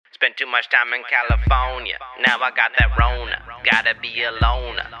Spent too much time in California. Now I got that Rona. Gotta be a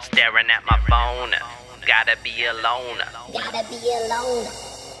loner. Staring at my phone. Gotta be a loner. Gotta be a loner.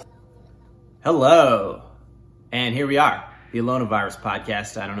 Hello. And here we are, the Alonavirus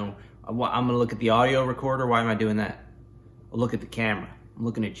podcast. I don't know. I'm going to look at the audio recorder. Why am I doing that? I'll look at the camera. I'm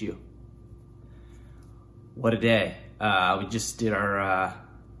looking at you. What a day. We just did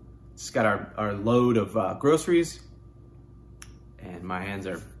just got our load of groceries. And my hands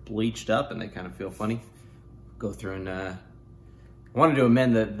are bleached up and they kind of feel funny. Go through and I wanted to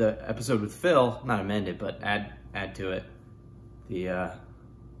amend the episode with Phil, not amend it, but add to it the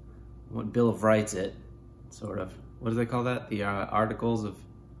what Bill of Rights sort of. What do they call that? The articles of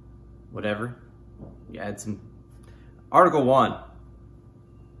whatever. You add some Article 1.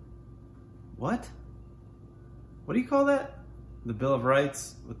 What do you call that? The Bill of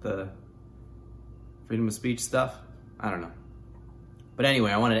Rights with the freedom of speech stuff? I don't know. But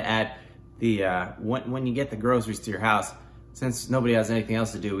anyway, I wanted to add the when you get the groceries to your house, since nobody has anything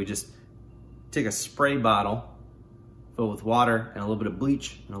else to do, we just take a spray bottle filled with water and a little bit of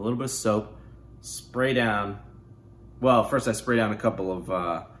bleach and a little bit of soap, spray down. Well, first I spray down a couple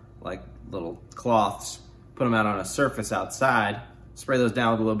of like little cloths, put them out on a surface outside, spray those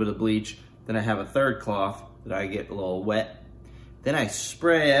down with a little bit of bleach. Then I have a third cloth that I get a little wet. Then I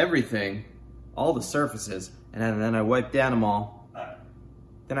spray everything, all the surfaces, and then I wipe down them all.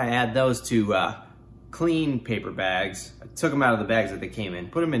 Then I add those to clean paper bags. I took them out of the bags that they came in,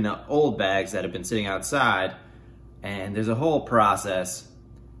 put them in the old bags that have been sitting outside, and there's a whole process.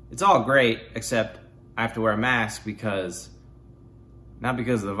 It's all great, except I have to wear a mask not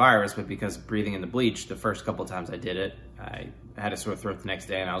because of the virus, but because breathing in the bleach, the first couple times I did it, I had a sore throat the next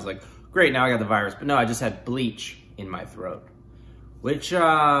day, and I was like, great, now I got the virus. But no, I just had bleach in my throat, which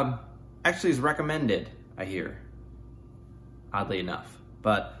actually is recommended, I hear, oddly enough.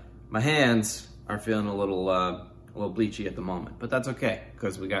 But my hands are feeling a little bleachy at the moment. But that's okay,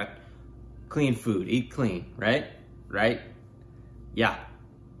 because we got clean food. Eat clean, right? Right? Yeah.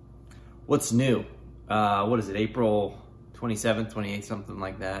 What's new? What is it, April 27th, 28th, something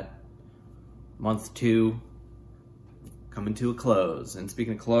like that. Month 2 coming to a close. And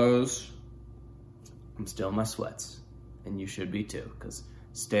speaking of close, I'm still in my sweats. And you should be too, because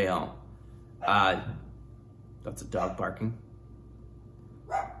stay home. That's a dog barking.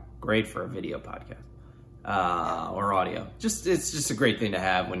 Great for a video podcast or audio. It's just a great thing to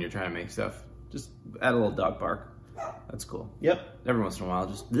have when you're trying to make stuff. Just add a little dog bark. That's cool. Yep. Every once in a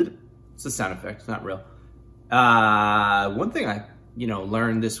while, it's a sound effect. It's not real. One thing I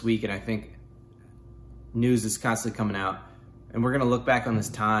learned this week, and I think news is constantly coming out, and we're gonna look back on this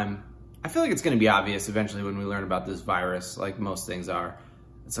time. I feel like it's gonna be obvious eventually when we learn about this virus, like most things are.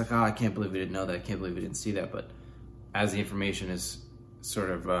 It's like, oh, I can't believe we didn't know that. I can't believe we didn't see that. But as the information is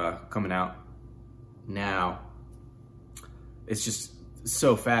sort of coming out now, it's just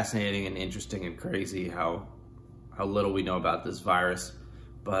so fascinating and interesting and crazy how little we know about this virus.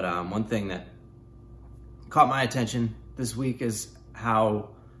 But one thing that caught my attention this week is how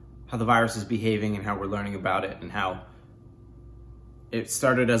the virus is behaving and how we're learning about it, and how it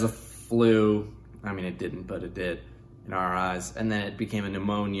started as a flu. I mean, it didn't, but it did in our eyes. And then it became a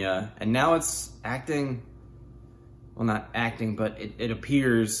pneumonia, and now it's acting, well, not acting, but it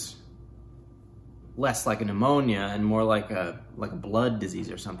appears less like a pneumonia and more like a blood disease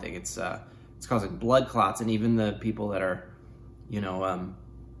or something. It's causing blood clots, and even the people that are,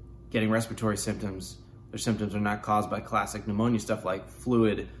 getting respiratory symptoms, their symptoms are not caused by classic pneumonia stuff like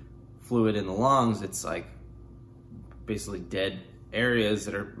fluid in the lungs. It's like basically dead areas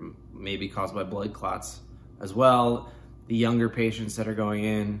that are maybe caused by blood clots as well. The younger patients that are going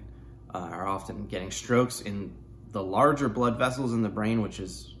in are often getting strokes in the larger blood vessels in the brain, which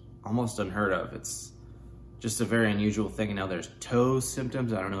is almost unheard of. It's just a very unusual thing. And now there's toe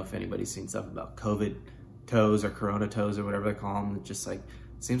symptoms. I don't know if anybody's seen stuff about COVID toes or corona toes or whatever they call them. It just it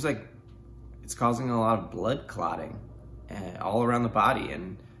seems like it's causing a lot of blood clotting all around the body,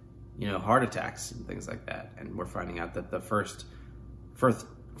 and heart attacks and things like that. And we're finding out that the first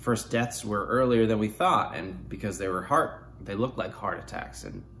deaths were earlier than we thought, and because they looked like heart attacks,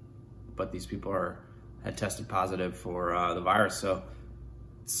 but these people had tested positive for the virus. So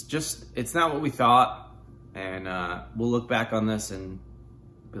it's not what we thought, and we'll look back on this and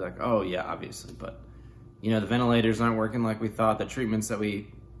be like, oh yeah, obviously. But the ventilators aren't working like we thought. The treatments that we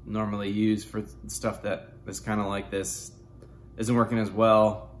normally use for stuff that is kind of like this isn't working as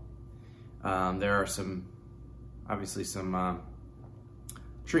well. There are some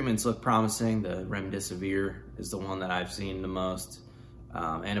treatments look promising. The remdesivir is the one that I've seen the most.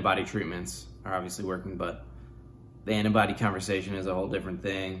 Antibody treatments are obviously working, but The antibody conversation is a whole different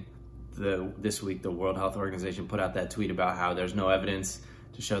thing. This week, the World Health Organization put out that tweet about how there's no evidence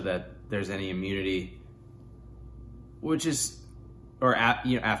to show that there's any immunity, which is,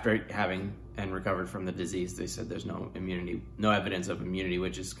 after having and recovered from the disease, they said there's no evidence of immunity,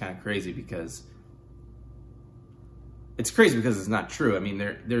 which is kind of crazy because it's not true. I mean,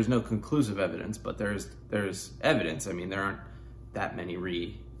 there's no conclusive evidence, but there's evidence. I mean, there aren't that many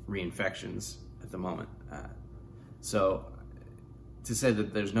reinfections at the moment. So to say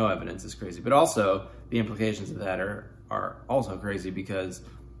that there's no evidence is crazy. But also, the implications of that are also crazy because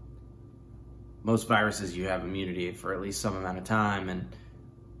most viruses you have immunity for at least some amount of time, and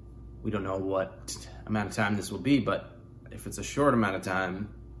we don't know what amount of time this will be, but if it's a short amount of time,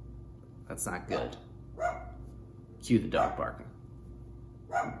 that's not good. Cue the dog barking.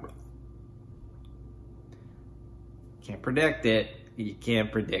 Can't predict it. You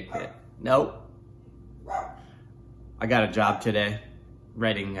can't predict it. Nope. I got a job today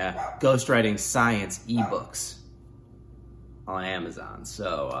ghostwriting science ebooks on Amazon.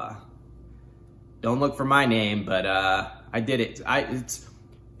 So don't look for my name, but I did it.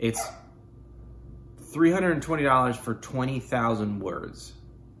 It's $320 for 20,000 words,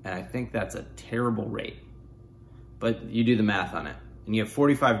 and I think that's a terrible rate. But you do the math on it, and you have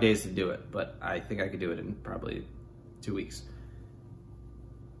 45 days to do it. But I think I could do it in probably 2 weeks.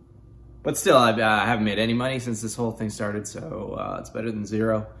 But still, I haven't made any money since this whole thing started, so it's better than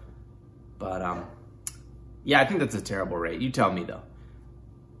zero. But yeah, I think that's a terrible rate. You tell me, though.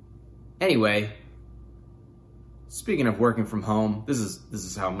 Anyway, speaking of working from home, this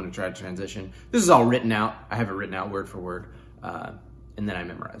is how I'm going to try to transition. This is all written out. I have it written out word for word, and then I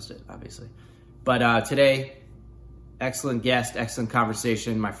memorized it, obviously. But today, excellent guest, excellent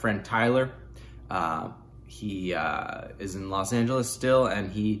conversation. My friend Tyler, he is in Los Angeles still,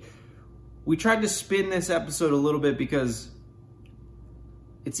 and we tried to spin this episode a little bit because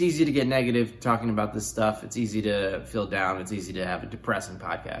it's easy to get negative talking about this stuff. It's easy to feel down. It's easy to have a depressing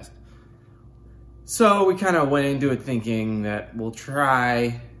podcast. So we kind of went into it thinking that we'll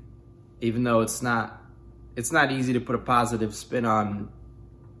try, even though it's not easy to put a positive spin on,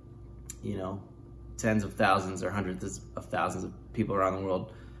 tens of thousands or hundreds of thousands of people around the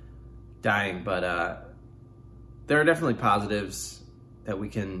world dying. But there are definitely positives that we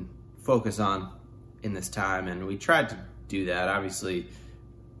can focus on in this time, and we tried to do that. Obviously,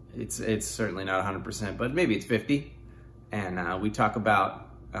 it's certainly not 100%, but maybe it's 50. And we talk about,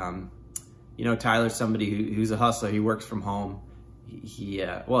 Tyler's somebody who's a hustler. He works from home. He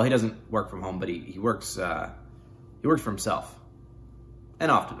doesn't work from home, but he works for himself, and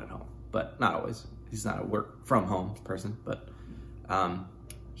often at home, but not always. He's not a work from home person, but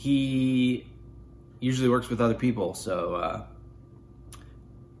he usually works with other people. So.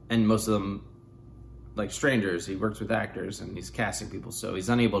 And most of them, like strangers, he works with actors and he's casting people. So he's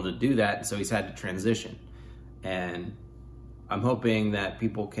unable to do that. So he's had to transition. And I'm hoping that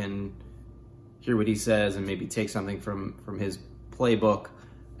people can hear what he says and maybe take something from his playbook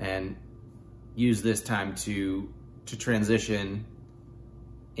and use this time to transition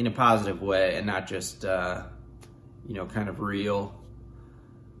in a positive way and not just, kind of real.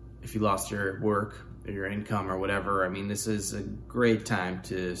 If you lost your work or your income or whatever, I mean, this is a great time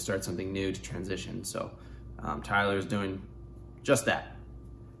to start something new, to transition. So Tyler's doing just that.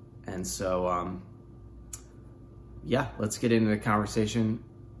 And so, let's get into the conversation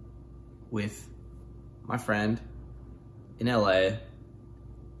with my friend in LA,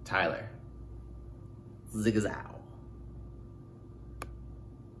 Tyler. Zigzagow.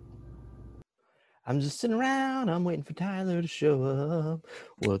 I'm just sitting around, I'm waiting for Tyler to show up.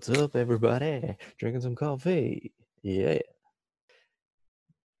 What's up, everybody? Drinking some coffee. Yeah.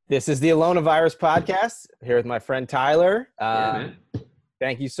 This is the Alonavirus podcast, here with my friend Tyler. Man.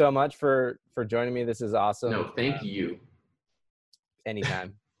 Thank you so much for joining me. This is awesome. No, thank you.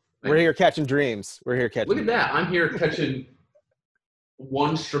 Anytime. We're here catching dreams. Look at that. I'm here catching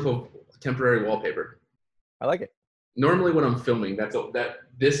one strip of temporary wallpaper. I like it. Normally when I'm filming,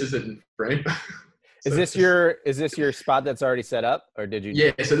 this isn't in frame. Is this your spot that's already set up, or did you?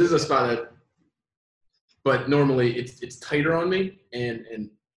 Yeah, so this is a spot but normally it's tighter on me, and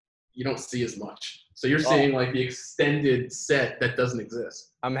you don't see as much. So you're seeing like the extended set that doesn't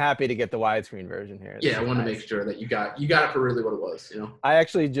exist. I'm happy to get the widescreen version here. Yeah, I want to make sure that you got it for really what it was. I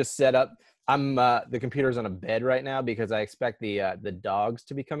actually just set up. I'm the computer's on a bed right now because I expect the dogs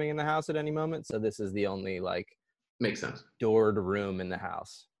to be coming in the house at any moment. So this is the only makes sense doored room in the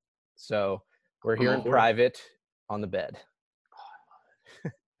house. So we're here in private on the bed. Oh, I love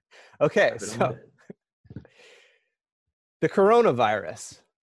it. Okay, so the coronavirus.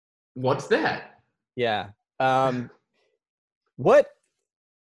 What's that? Yeah. What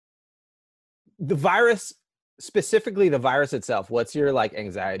the virus, specifically the virus itself, what's your like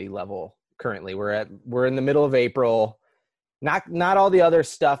anxiety level currently? We're in the middle of April. Not all the other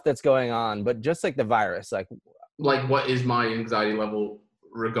stuff that's going on, but just like the virus, like what is my anxiety level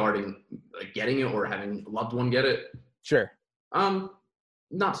regarding like getting it or having a loved one get it? sure.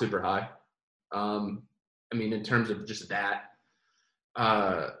 Not super high. I mean, in terms of just that,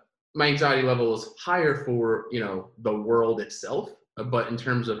 my anxiety level is higher for, the world itself, but in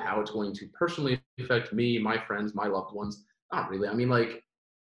terms of how it's going to personally affect me, my friends, my loved ones, not really. I mean, like,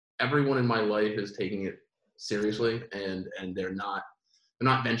 everyone in my life is taking it seriously, and they're not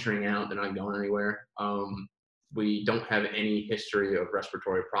venturing out, they're not going anywhere. We don't have any history of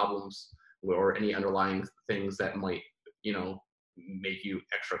respiratory problems or any underlying things that might, make you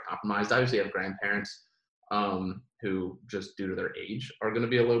extra compromised. Obviously, I have grandparents who, just due to their age, are going to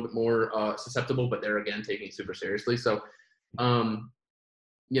be a little bit more susceptible, but they're, again, taking it super seriously. So, I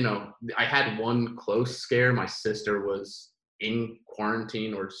had one close scare. My sister was in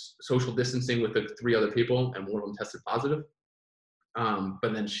quarantine or social distancing with 3 other people, and one of them tested positive.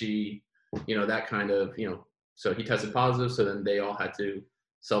 But then she, that kind of, so he tested positive. So then they all had to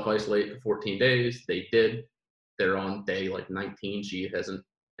self-isolate for 14 days. They did. They're on day like 19. She has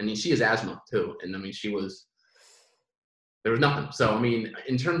asthma too. And I mean, there was nothing. So, I mean,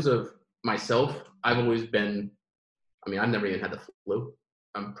 in terms of myself, I've always been, I've never even had the flu.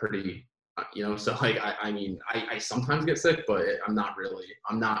 I'm pretty, so like, I sometimes get sick, but I'm not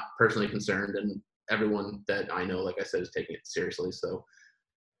personally concerned. And everyone that I know, like I said, is taking it seriously. So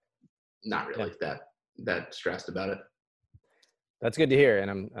not really that stressed about it. That's good to hear,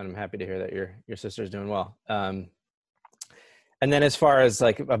 and I'm happy to hear that your sister's doing well. And then as far as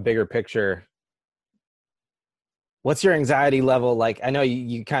like a bigger picture, what's your anxiety level like? I know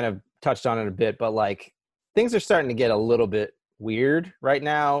you kind of touched on it a bit, but like things are starting to get a little bit weird right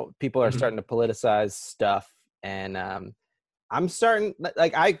now. People are starting to politicize stuff, and I'm starting,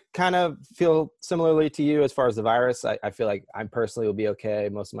 like, I kind of feel similarly to you as far as the virus. I feel like I personally will be okay.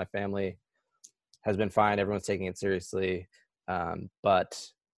 Most of my family has been fine. Everyone's taking it seriously. But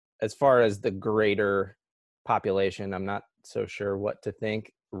as far as the greater population, I'm not so sure what to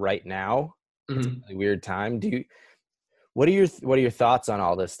think right now. It's a really weird time. What are your thoughts on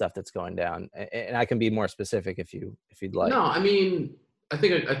all this stuff that's going down? And I can be more specific if you'd like. No, I mean, I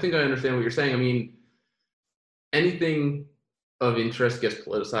think I understand what you're saying. I mean, anything of interest gets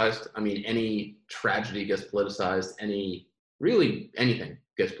politicized. I mean, any tragedy gets politicized. Anything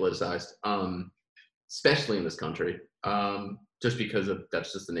gets politicized, especially in this country. Just because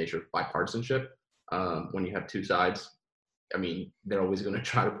that's just the nature of bipartisanship. When you have 2 sides, I mean, they're always going to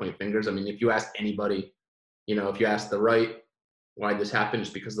try to point fingers. I mean, if you ask anybody, if you ask the right why this happened, it's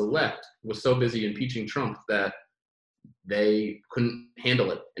because the left was so busy impeaching Trump that they couldn't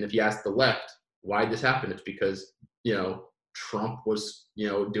handle it. And if you ask the left why this happened, it's because, Trump was,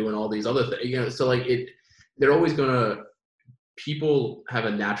 doing all these other things. So like they're always going to, people have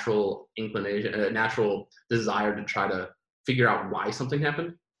a natural inclination, a natural desire to try to figure out why something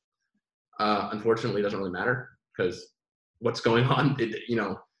happened. Unfortunately, it doesn't really matter, because what's going on,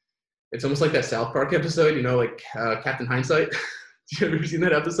 it's almost like that South Park episode, like Captain Hindsight. You ever seen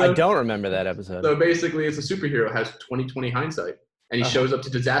that episode? I don't remember that episode. So basically, it's a superhero has 20/20 hindsight, and he shows up to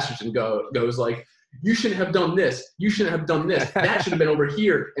disasters and goes like, "You shouldn't have done this. You shouldn't have done this. That should have been over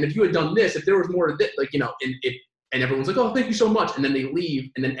here. And if you had done this, if there was more of this, like, and everyone's like, oh, thank you so much. And then they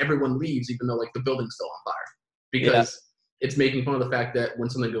leave, and then everyone leaves, even though like the building's still on fire, because it's making fun of the fact that when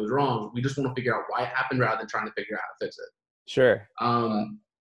something goes wrong, we just want to figure out why it happened rather than trying to figure out how to fix it. Sure.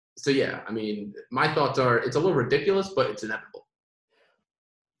 So yeah, I mean, my thoughts are it's a little ridiculous, but it's inevitable.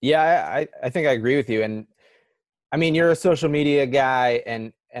 Yeah, I think I agree with you. And I mean, you're a social media guy,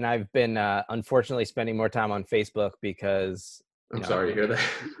 and I've been unfortunately spending more time on Facebook because I'm sorry to hear that.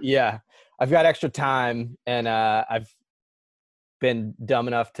 Yeah, I've got extra time, and I've been dumb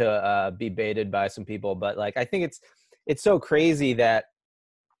enough to be baited by some people. But like, I think it's so crazy that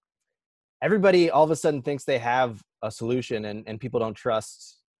everybody all of a sudden thinks they have a solution, and people don't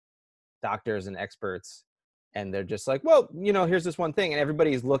trust doctors and experts. And they're just like, well, here's this one thing. And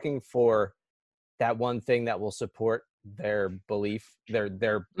everybody's looking for that one thing that will support their belief,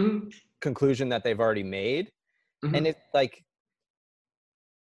 their conclusion that they've already made. And it's like,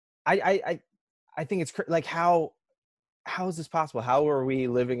 I think it's like, how is this possible? How are we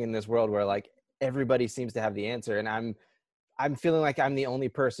living in this world where like everybody seems to have the answer? And I'm feeling like I'm the only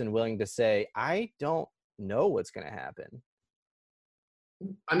person willing to say, I don't know what's going to happen.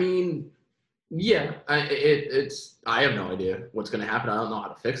 I mean, yeah, I have no idea what's going to happen. I don't know how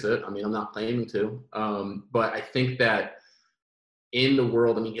to fix it. I mean, I'm not claiming to. But I think that in the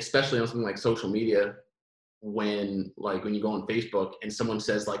world, I mean, especially on something like social media, when you go on Facebook and someone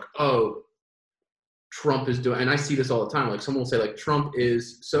says like, oh, Trump is doing, and I see this all the time, like someone will say like, Trump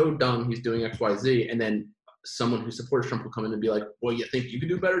is so dumb, he's doing X, Y, Z. And then someone who supports Trump will come in and be like, well, you think you could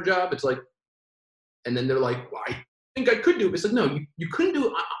do a better job? It's like, and then they're like, well, I think I could do it. It's like, no, you couldn't do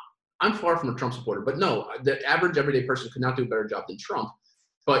it. I'm far from a Trump supporter, but no, the average everyday person could not do a better job than Trump,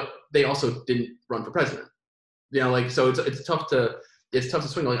 but they also didn't run for president. So it's tough to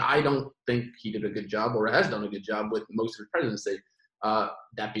swing. Like, I don't think he did a good job or has done a good job with most of his presidency.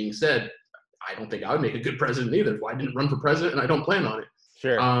 That being said, I don't think I would make a good president either. I didn't run for president, and I don't plan on it.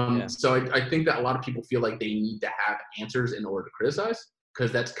 Sure. Yeah. So I think that a lot of people feel like they need to have answers in order to criticize,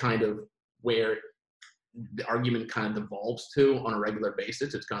 because that's kind of where the argument kind of devolves to on a regular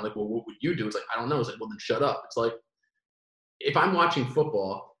basis. It's kind of like, well, what would you do? It's like, I don't know. It's like, well, then shut up. It's like, if I'm watching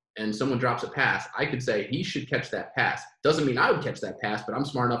football and someone drops a pass, I could say he should catch that pass. Doesn't mean I would catch that pass, but I'm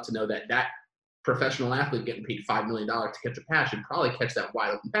smart enough to know that that professional athlete getting paid $5 million to catch a pass should probably catch that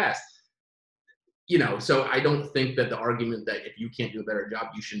wide open pass. So I don't think that the argument that if you can't do a better job,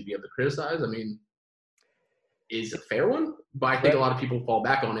 you shouldn't be able to criticize, I mean, is a fair one. But I think a lot of people fall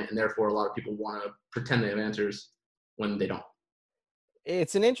back on it, and therefore a lot of people want to pretend they have answers when they don't.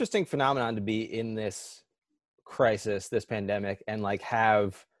 It's an interesting phenomenon to be in this crisis, this pandemic, and like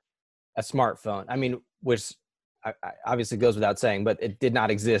have a smartphone. I mean, which obviously goes without saying, but it did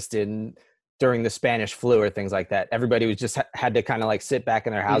not exist during the Spanish flu or things like that. Everybody was just had to kind of like sit back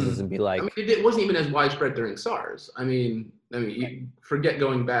in their houses and be like, I mean, it wasn't even as widespread during SARS. I mean, you forget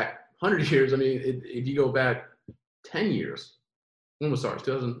going back 100 years. I mean, if you go back 10 years, when was SARS?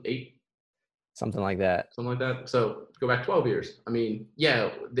 2008? Something like that. So go back 12 years. I mean, yeah,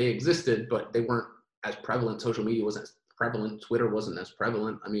 they existed, but they weren't as prevalent. Social media wasn't as prevalent. Twitter wasn't as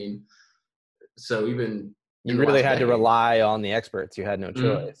prevalent. I mean, so even you really had to rely on the experts. You had no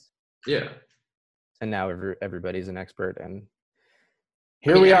choice. Yeah. And now everybody's an expert, and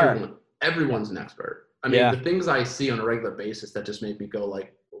here we are. Everyone's an expert. I mean, the things I see on a regular basis that just make me go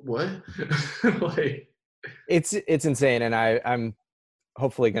like, what? Like, it's insane. And I'm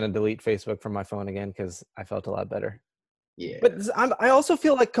hopefully going to delete Facebook from my phone again, because I felt a lot better. Yeah. But I also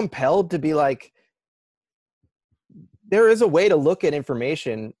feel like compelled to be like, there is a way to look at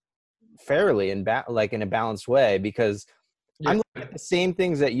information fairly and like in a balanced way, because I'm looking at the same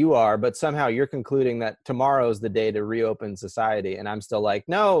things that you are, but somehow you're concluding that tomorrow's the day to reopen society. And I'm still like,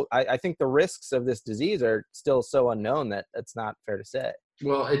 no, I think the risks of this disease are still so unknown that it's not fair to say.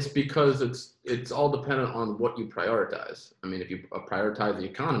 Well, it's because it's all dependent on what you prioritize. I mean, if you prioritize the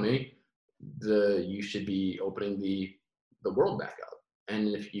economy, you should be opening the world back up. And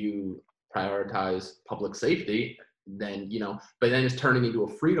if you prioritize public safety, then, but then it's turning into a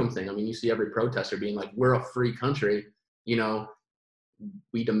freedom thing. I mean, you see every protester being like, we're a free country.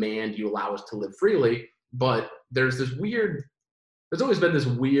 We demand you allow us to live freely. But there's always been this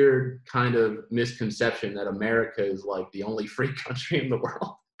weird kind of misconception that America is like the only free country in the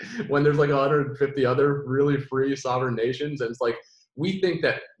world, when there's like 150 other really free sovereign nations. And it's like, we think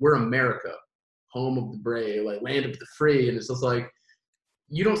that we're America, home of the brave, like land of the free. And it's just like,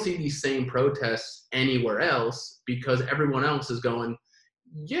 you don't see these same protests anywhere else, because everyone else is going,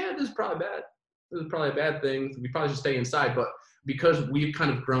 yeah, this is probably bad. This is probably a bad thing. We probably should stay inside. But because we've kind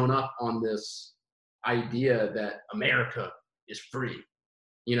of grown up on this idea that America is free,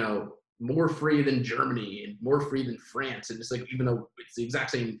 more free than Germany and more free than France. And it's like, even though it's the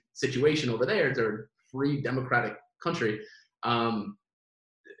exact same situation over there, it's a free democratic country.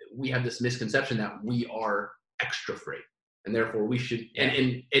 We have this misconception that we are extra free, and therefore we should,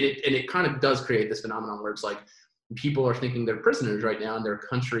 and it kind of does create this phenomenon where it's like, people are thinking they're prisoners right now, and their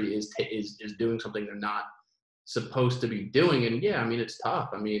country is doing something they're not supposed to be doing. And yeah, I mean, it's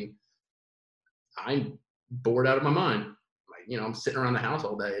tough. I mean, I'm bored out of my mind. Like, I'm sitting around the house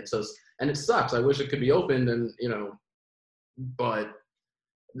all day. And it sucks. I wish it could be opened, and but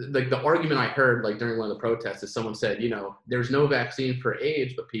like the argument I heard like during one of the protests is someone said, there's no vaccine for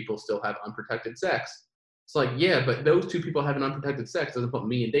AIDS, but people still have unprotected sex. It's like, yeah, but those two people having unprotected sex doesn't put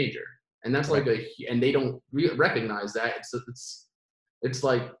me in danger. And that's like and they don't recognize that. It's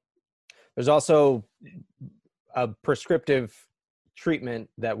like, there's also a prescriptive treatment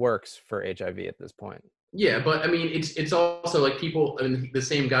that works for HIV at this point. Yeah, but I mean, it's also like people, I mean, the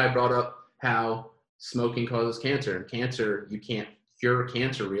same guy brought up how smoking causes cancer, and cancer, you can't cure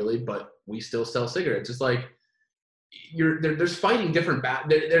cancer really, but we still sell cigarettes. It's like, there's fighting different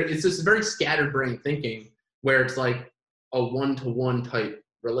it's this very scattered brain thinking, where it's like a one-to-one type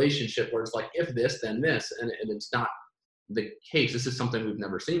relationship, where it's like, if this, then this, and it's not the case. This is something we've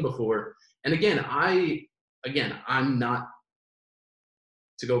never seen before. And again, I'm not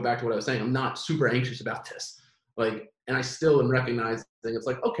to go back to what I was saying, I'm not super anxious about this. Like, and I still am recognizing it's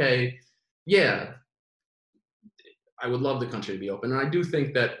like, okay, yeah, I would love the country to be open. And I do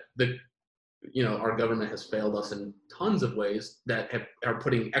think that our government has failed us in tons of ways that are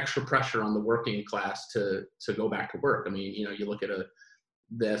putting extra pressure on the working class to go back to work. I mean, you look at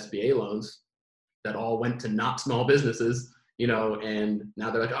the SBA loans that all went to not small businesses, and now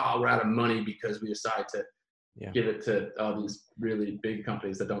they're like, oh, we're out of money because we decide to give it to all these really big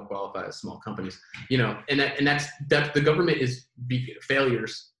companies that don't qualify as small companies, and that's the government is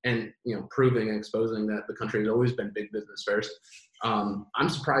failures and, proving and exposing that the country has always been big business first. I'm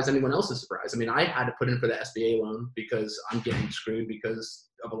surprised anyone else is surprised. I mean, I had to put in for the SBA loan because I'm getting screwed because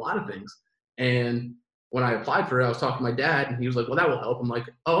of a lot of things. And when I applied for it, I was talking to my dad and he was like, well, that will help. I'm like,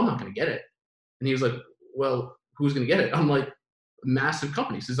 oh, I'm not going to get it. And he was like, well, who's going to get it? I'm like, massive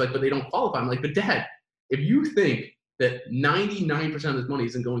companies. He's like, but they don't qualify. I'm like, but Dad, if you think that 99% of this money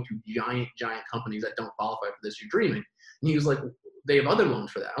isn't going to giant companies that don't qualify for this, you're dreaming. And he was like, they have other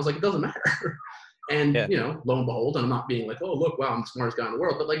loans for that. I was like, it doesn't matter. And, lo and behold, and I'm not being like, oh, look, wow, I'm the smartest guy in the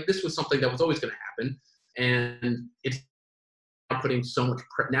world. But like, this was something that was always going to happen. And it's putting so much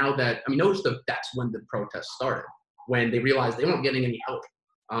now that, I mean, notice that's when the protests started, when they realized they weren't getting any help.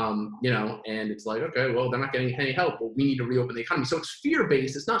 And it's like, okay, well, they're not getting any help, but we need to reopen the economy. So it's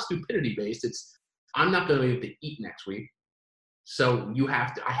fear-based. It's not stupidity-based. It's, I'm not going to be able to eat next week. So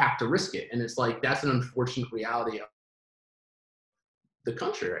I have to risk it. And it's like, that's an unfortunate reality of the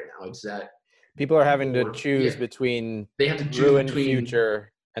country right now. It's that people are having to choose between they have to choose ruin between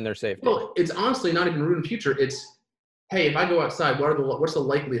future and their safety. Well, it's honestly not even ruin future. It's, hey, if I go outside, what's the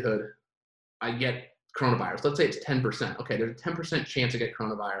likelihood I get coronavirus? Let's say it's 10%. Okay, there's a 10% chance I get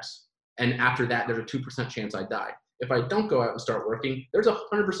coronavirus. And after that, there's a 2% chance I die. If I don't go out and start working, there's a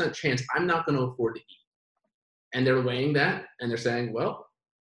 100% chance I'm not going to afford to eat. And they're weighing that and they're saying, well,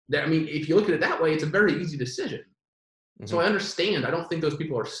 I mean, if you look at it that way, it's a very easy decision. Mm-hmm. So I understand. I don't think those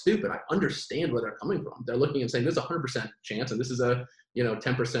people are stupid. I understand where they're coming from. They're looking and saying, there's a 100% chance and this is a,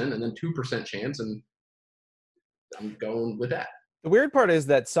 10% and then 2% chance. And I'm going with that. The weird part is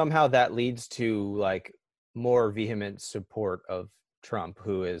that somehow that leads to like more vehement support of Trump,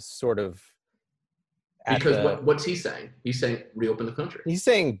 who is sort of because what's he saying? He's saying reopen the country. He's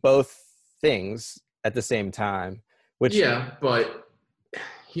saying both things at the same time, which but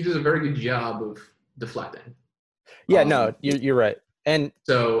he does a very good job of deflecting. Yeah, no, you're right. And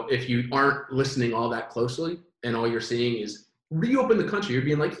so if you aren't listening all that closely and all you're seeing is reopen the country, you're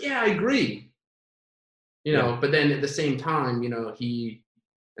being like, yeah, I agree. But then at the same time,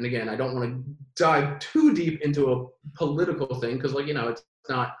 and again, I don't want to dive too deep into a political thing because, it's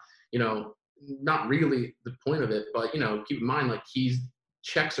not, not really the point of it. But, keep in mind, like,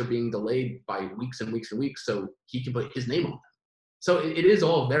 checks are being delayed by weeks and weeks and weeks so he can put his name on them. So it is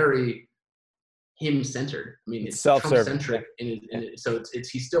all very him-centered. I mean, it's self-serving. Trump-centric. So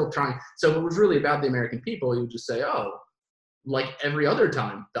he's still trying. So if it was really about the American people, he would just say, oh, like every other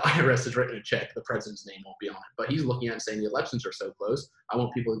time the IRS has written a check, the president's name won't be on it. But he's looking at it and saying the elections are so close, I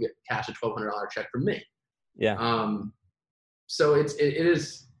want people to cash a $1,200 check from me. Yeah. So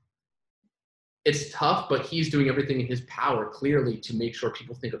it's tough, but he's doing everything in his power, clearly, to make sure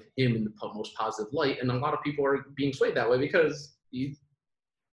people think of him in the most positive light. And a lot of people are being swayed that way because he's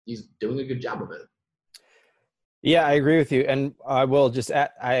doing a good job of it. Yeah, I agree with you. And I will just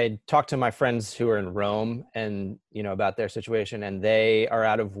I talked to my friends who are in Rome and, about their situation, and they are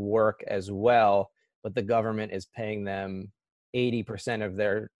out of work as well, but the government is paying them 80% of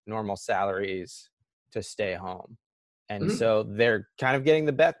their normal salaries to stay home. And Mm-hmm. so they're kind of getting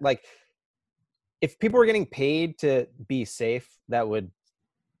the best. Like, if people were getting paid to be safe, that would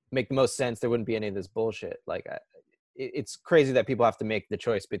make the most sense. There wouldn't be any of this bullshit. Like, it's crazy that people have to make the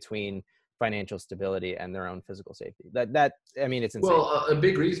choice between financial stability and their own physical safety. That I mean, it's insane. Well, a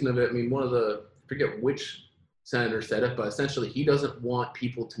big reason of it, I mean, I forget which senator said it, but essentially he doesn't want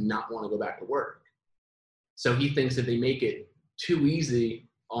people to not want to go back to work. So he thinks if they make it too easy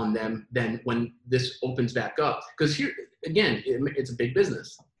on them, then when this opens back up, because here, again, it's a big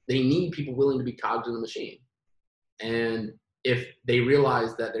business. They need people willing to be cogs in the machine. And if they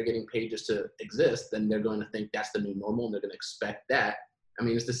realize that they're getting paid just to exist, then they're going to think that's the new normal and they're going to expect that. I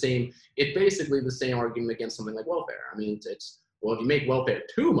mean, it's basically the same argument against something like welfare. I mean, well, if you make welfare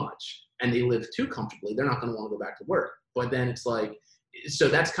too much and they live too comfortably, they're not going to want to go back to work. But then it's like, so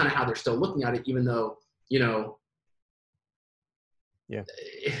that's kind of how they're still looking at it, even though,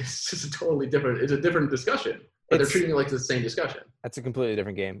 it's just a totally different, it's a different discussion, but they're treating it like it's the same discussion. That's a completely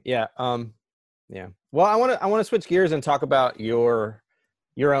different game. Yeah. Yeah. Well, I want to switch gears and talk about your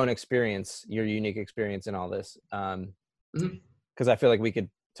own experience, your unique experience in all this. Mm-hmm. because I feel like we could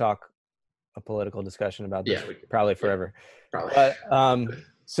talk a political discussion about this Yeah, we could. probably Yeah. forever. Probably. But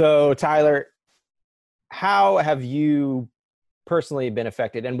so Tyler, how have you personally been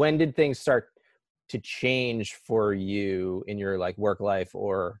affected, and when did things start to change for you in your like work life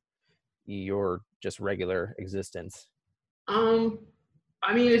or your just regular existence? I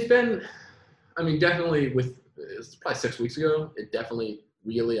mean, it's been, definitely it's probably 6 weeks ago. It definitely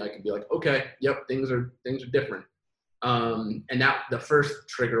really, I could be like, okay, yep, things are different. And that the first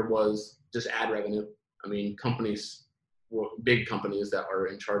trigger was just ad revenue. I mean, big companies that are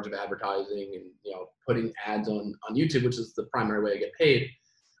in charge of advertising and, putting ads on YouTube, which is the primary way I get paid,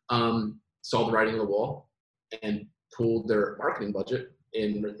 saw the writing on the wall and pulled their marketing budget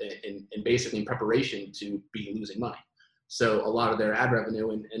in basically in preparation to be losing money. So a lot of their ad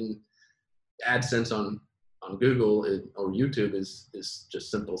revenue and AdSense on Google or YouTube is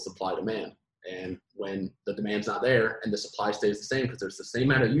just simple supply demand. And when the demand's not there and the supply stays the same, because there's the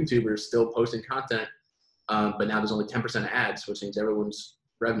same amount of YouTubers still posting content, but now there's only 10% of ads, which means everyone's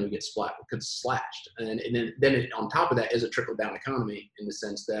revenue gets slashed. And then on top of that is a trickle-down economy in the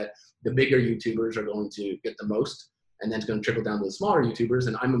sense that the bigger YouTubers are going to get the most, and then it's going to trickle down to the smaller YouTubers.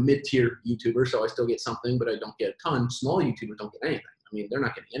 And I'm a mid-tier YouTuber, so I still get something, but I don't get a ton. Small YouTubers don't get anything. I mean, they're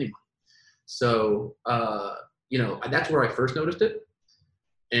not getting any money. So, that's where I first noticed it.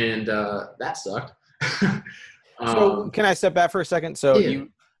 And that sucked. So can I step back for a second? So yeah.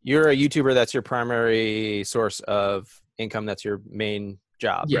 You're a YouTuber. That's your primary source of income. That's your main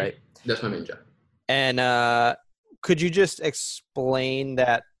job, Yeah, right? That's my main job. And could you just explain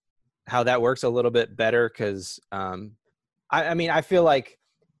how that works a little bit better? Because I feel like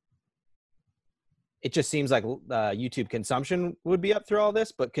it just seems like YouTube consumption would be up through all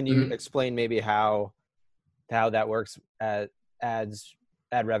this. But can you explain maybe how that works at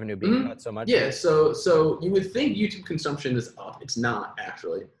ad revenue being cut so much? Yeah, so you would think YouTube consumption is up. It's not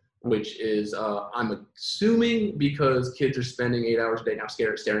actually, which is I'm assuming because kids are spending 8 hours a day now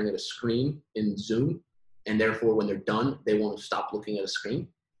staring at a screen in Zoom, and therefore when they're done, they won't stop looking at a screen.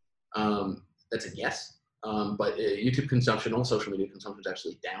 That's a guess. But YouTube consumption, all social media consumption is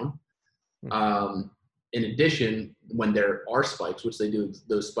actually down. In addition, when there are spikes, which they do,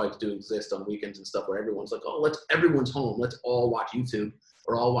 those spikes do exist on weekends and stuff where everyone's like, oh, everyone's home. Let's all watch YouTube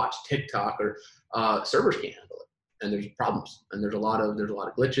or all watch TikTok, or servers can't handle it. And there's problems. And there's a lot of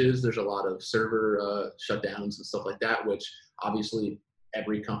glitches. There's a lot of server shutdowns and stuff like that, which obviously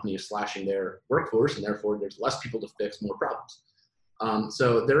every company is slashing their workforce, and therefore there's less people to fix more problems.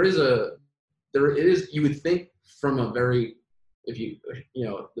 So you would think from a very,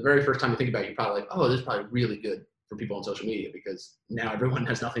 the very first time you think about it, you're probably like, oh, this is probably really good for people on social media because now everyone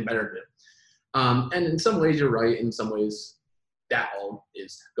has nothing better to do. And in some ways you're right. In some ways that all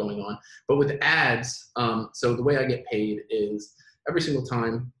is going on. But with ads, so the way I get paid is every single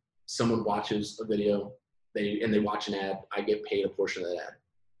time someone watches a video, they watch an ad, I get paid a portion of that ad.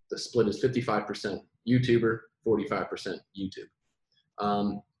 The split is 55% YouTuber, 45% YouTube.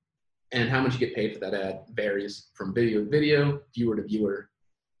 And how much you get paid for that ad varies from video to video, viewer to viewer.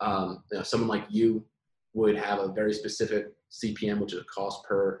 Someone like you would have a very specific CPM, which is a cost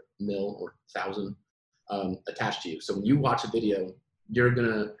per mil or 1,000 attached to you. So when you watch a video, you're going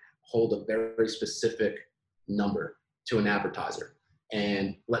to hold a very specific number to an advertiser.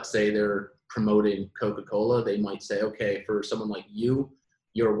 And let's say they're promoting Coca-Cola, they might say, okay, for someone like you,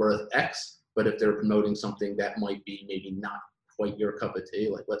 you're worth X. But if they're promoting something that might be maybe not quite your cup of tea,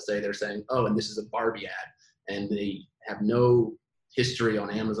 like let's say they're saying, oh, and this is a Barbie ad, and they have no history on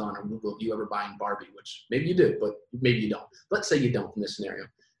Amazon or Google of you ever buying Barbie, which maybe you do, but maybe you don't. Let's say you don't in this scenario.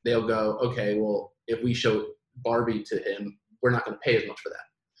 They'll go, okay, well, if we show Barbie to him, we're not going to pay as much for that.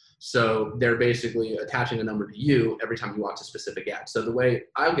 So they're basically attaching a number to you every time you watch a specific ad. So the way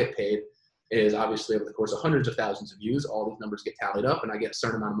I'll get paid is obviously over the course of hundreds of thousands of views, all these numbers get tallied up, and I get a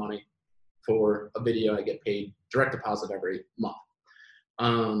certain amount of money for a video. I get paid direct deposit every month.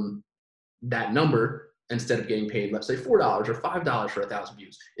 That number, instead of getting paid, let's say $4 or $5 for 1,000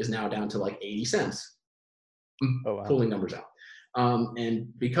 views, is now down to like 80 cents. Oh, wow. Pulling numbers out.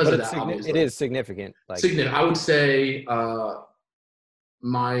 And because of that, obviously, it is significant. Significant. I would say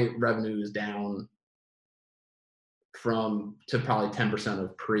my revenue is down to probably 10%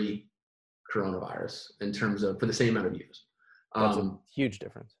 of pre-coronavirus in terms of for the same amount of views. That's a huge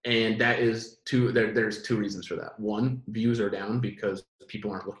difference. And that is there's two reasons for that. One, views are down because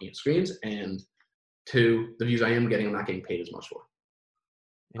people aren't looking at screens, and two, the views I am getting, I'm not getting paid as much for.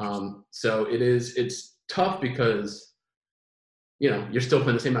 So it's tough because, you're still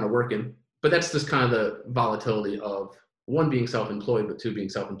putting the same amount of work in, but that's just kind of the volatility of one, being self-employed, but two, being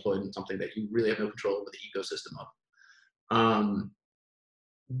self-employed in something that you really have no control over the ecosystem But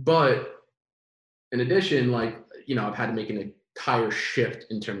in addition, like, I've had to make an entire shift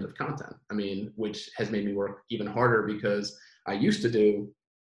in terms of content. I mean, which has made me work even harder because I used to do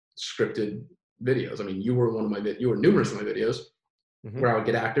scripted videos. I mean, you were numerous of my videos where I would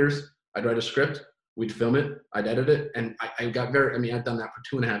get actors, I'd write a script, we'd film it, I'd edit it. And I've done that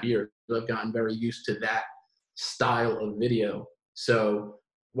for 2.5 years. I've gotten very used to that style of video. So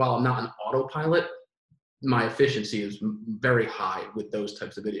while I'm not an autopilot, my efficiency is very high with those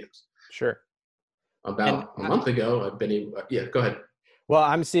types of videos. Sure. About a month ago, I've been able, go ahead. Well,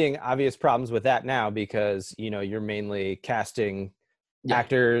 I'm seeing obvious problems with that now because, you're mainly casting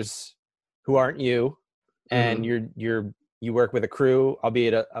actors who aren't you, and you work with a crew,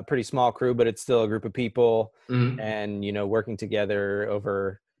 albeit a pretty small crew, but it's still a group of people, and, working together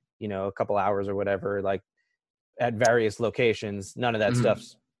over, a couple hours or whatever, like at various locations. None of that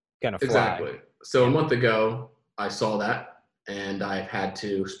stuff's gonna fly. Exactly. So a month ago, I saw that, and I've had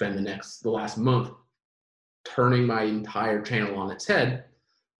to spend the last month turning my entire channel on its head,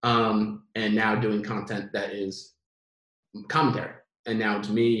 and now doing content that is commentary. And now it's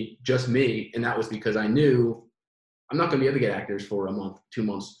just me. And that was because I knew I'm not going to be able to get actors for a month, 2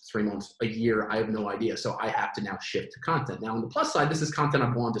 months, 3 months, a year. I have no idea. So I have to now shift to content. Now on the plus side, this is content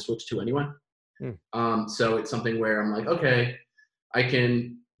I've wanted to switch to anyway. So it's something where I'm like, okay,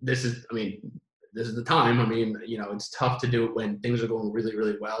 this is the time. I mean, it's tough to do it when things are going really,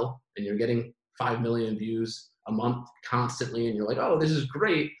 really well and you're getting 5 million views a month constantly. And you're like, oh, this is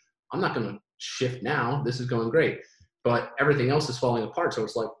great. I'm not going to shift now. This is going great. But everything else is falling apart. So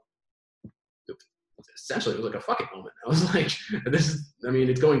it's like, essentially, it was like a fuck it moment. I was like,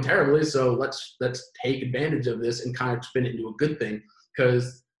 it's going terribly. So let's take advantage of this and kind of spin it into a good thing.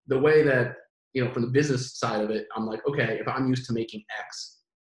 Because the way that, from the business side of it, I'm like, okay, if I'm used to making X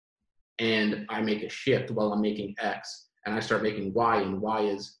and I make a shift while I'm making X and I start making Y, and Y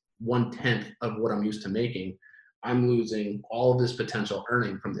is 1/10 of what I'm used to making, I'm losing all of this potential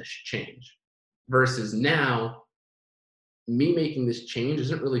earning from this change. Versus now, me making this change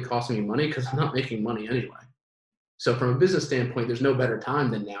isn't really costing me money because I'm not making money anyway. So from a business standpoint, there's no better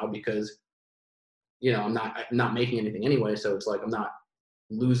time than now because, I'm not making anything anyway. So it's like I'm not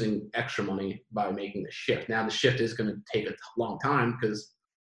losing extra money by making the shift. Now the shift is going to take a long time because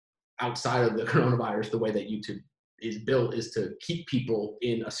outside of the coronavirus, the way that YouTube is built is to keep people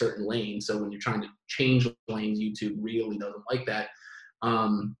in a certain lane. So when you're trying to change lanes, YouTube really doesn't like that.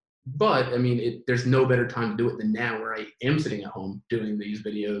 But there's no better time to do it than now, where I am sitting at home doing these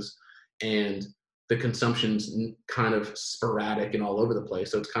videos and the consumption's kind of sporadic and all over the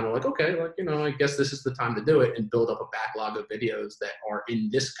place. So it's kind of like, okay, I guess this is the time to do it and build up a backlog of videos that are in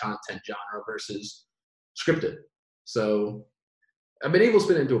this content genre versus scripted. So I've been able to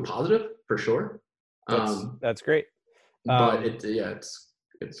spin it into a positive for sure. That's great. But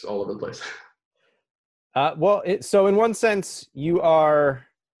it's all over the place. So in one sense, you are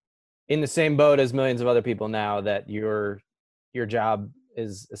in the same boat as millions of other people now, that your job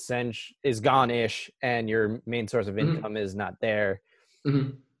is gone-ish and your main source of income is not there.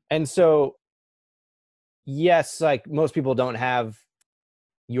 And so, yes, like most people don't have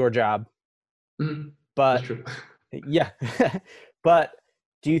your job, but yeah, but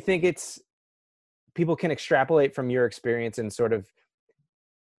do you think people can extrapolate from your experience and sort of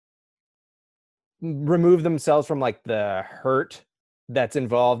remove themselves from like the hurt that's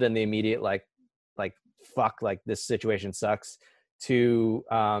involved in the immediate, like fuck, like this situation sucks, to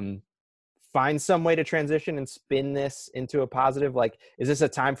find some way to transition and spin this into a positive? Like, is this a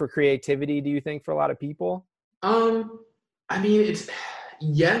time for creativity, do you think, for a lot of people? It's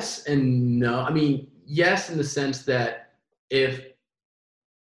yes and no. Yes, in the sense that if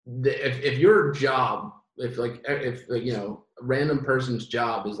your job, if a random person's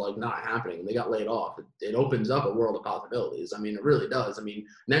job is like not happening, they got laid off, it opens up a world of possibilities. It really does.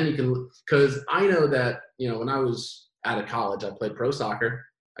 Then you can, because I know that, when I was out of college, I played pro soccer,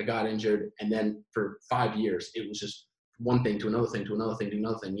 I got injured, and then for 5 years, it was just one thing to another thing to another thing to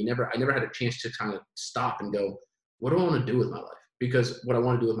another thing. I never had a chance to kind of stop and go, what do I want to do with my life? Because what I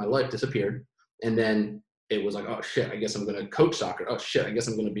want to do with my life disappeared. And then it was like, oh shit, I guess I'm going to coach soccer. Oh shit, I guess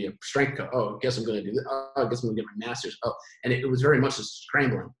I'm going to be a strength coach. Oh, I guess I'm going to do this. Oh, I guess I'm going to get my master's. Oh, and it was very much a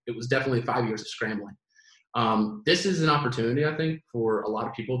scrambling. It was definitely 5 years of scrambling. This is an opportunity, I think, for a lot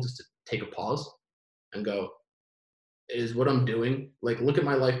of people just to take a pause and go, is what I'm doing, like, look at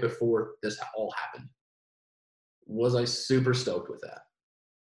my life before this all happened. Was I super stoked with that?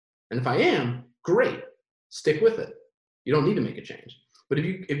 And if I am, great, stick with it. You don't need to make a change. But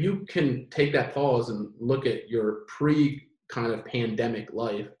if you can take that pause and look at your pre kind of pandemic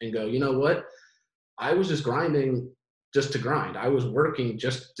life and go, you know what? I was just grinding just to grind. I was working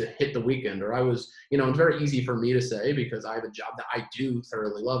just to hit the weekend, or I was, you know, it's very easy for me to say because I have a job that I do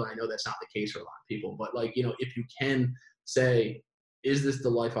thoroughly love. And I know that's not the case for a lot of people, but like, you know, if you can say, is this the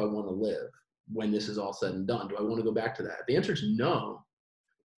life I want to live when this is all said and done? Do I want to go back to that? The answer is no.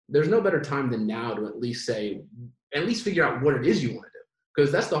 There's no better time than now to at least figure out what it is you want to do.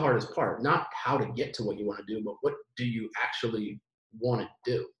 Because that's the hardest part, not how to get to what you want to do, but what do you actually want to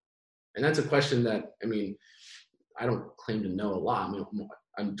do? And that's a question that, I mean, I don't claim to know a lot. I mean,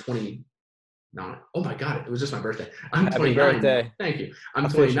 I'm 29. Oh my God, it was just my birthday. I'm Happy 29. birthday. Thank you. I'm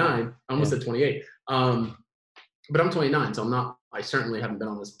Officially. 29. I almost said 28. But I'm 29, so I certainly haven't been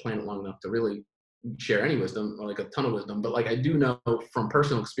on this planet long enough to really share any wisdom, or like a ton of wisdom. But like, I do know from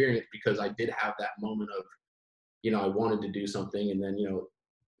personal experience, because I did have that moment of, you know, I wanted to do something, and then, you know,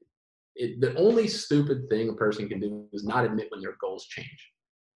 the only stupid thing a person can do is not admit when their goals change.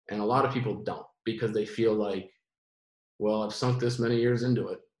 And a lot of people don't, because they feel like, well, I've sunk this many years into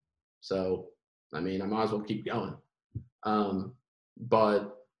it, so I mean, I might as well keep going.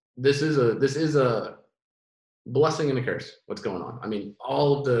 But this is a blessing and a curse, what's going on. I mean,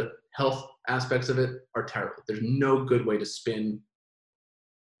 all of the health aspects of it are terrible. There's no good way to spin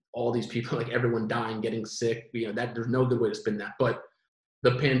all these people, like everyone dying, getting sick, you know, that there's no good way to spin that. But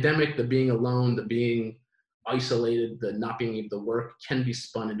the pandemic, the being alone, the being isolated, the not being able to work can be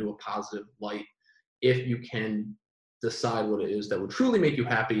spun into a positive light if you can decide what it is that would truly make you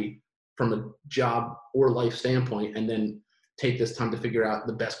happy from a job or life standpoint, and then take this time to figure out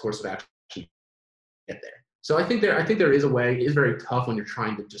the best course of action to get there. So I think there is a way. It is very tough when you're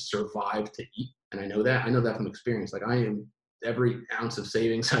trying to just survive to eat, and I know that from experience. Like, every ounce of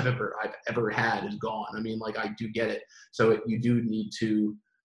savings I've ever had is gone. I mean, like, I do get it. So you do need to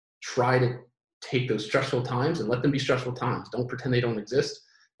try to take those stressful times and let them be stressful times. Don't pretend they don't exist,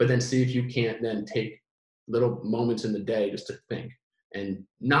 but then see if you can't then take little moments in the day just to think, and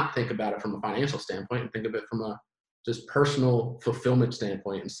not think about it from a financial standpoint, and think of it from a just personal fulfillment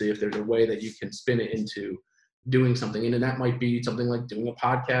standpoint, and see if there's a way that you can spin it into doing something. And that might be something like doing a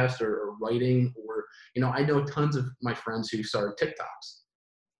podcast or writing, or, you know, I know tons of my friends who started TikToks,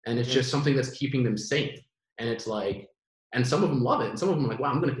 and it's just something that's keeping them sane. And it's like, and some of them love it, and some of them are like,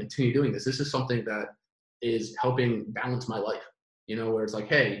 wow, I'm going to continue doing this. This is something that is helping balance my life, you know, where it's like,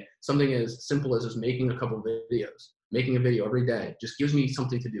 hey, something as simple as just making a couple of videos, making a video every day just gives me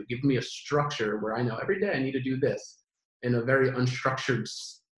something to do, give me a structure where I know every day I need to do this in a very unstructured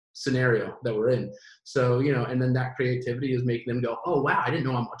scenario that we're in. So, you know, and then that creativity is making them go, oh, wow, I didn't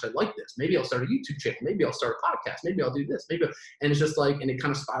know how much I like this. Maybe I'll start a YouTube channel. Maybe I'll start a podcast. Maybe I'll do this. And it's just like, and it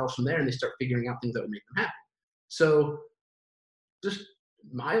kind of spirals from there, and they start figuring out things that would make them happy. So just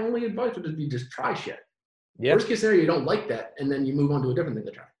my only advice would just be, just try shit. Yep. Worst case scenario, you don't like that, and then you move on to a different thing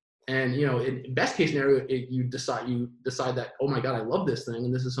to try. And, you know, in best case scenario, you decide that, oh my God, I love this thing,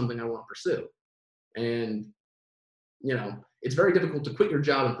 and this is something I want to pursue. And, you know, it's very difficult to quit your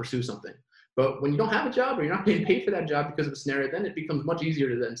job and pursue something. But when you don't have a job, or you're not getting paid for that job because of a scenario, then it becomes much easier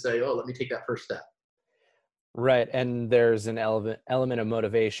to then say, oh, let me take that first step. Right. And there's an element of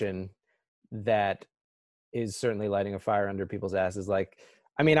motivation that is certainly lighting a fire under people's asses. Like,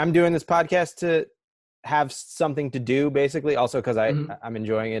 I mean, I'm doing this podcast to have something to do, basically, also because I'm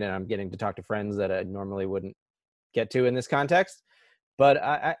enjoying it, and I'm getting to talk to friends that I normally wouldn't get to in this context. But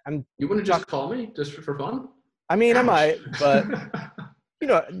I'm. You wouldn't just call me just for fun? I mean, I might, but you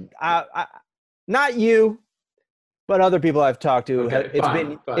know, I not you, but other people I've talked to. Okay,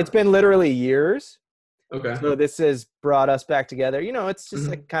 it's been literally years. Okay. So this has brought us back together. You know, it's just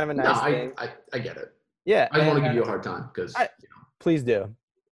like kind of a nice thing. I get it. Yeah. I want to give you a hard time because. Please do.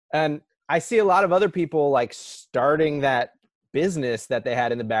 And I see a lot of other people like starting that business that they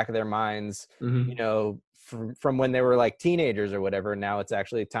had in the back of their minds, you know, from when they were like teenagers or whatever. Now it's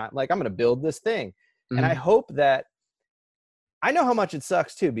actually time. Like, I'm going to build this thing. And I hope that, I know how much it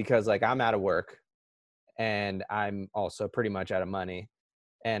sucks too, because like I'm out of work, and I'm also pretty much out of money,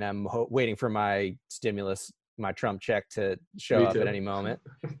 and I'm waiting for my stimulus, my Trump check to show up at any moment.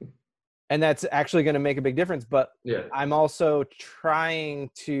 And that's actually going to make a big difference. But I'm also trying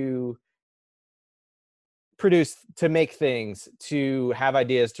to produce, to make things, to have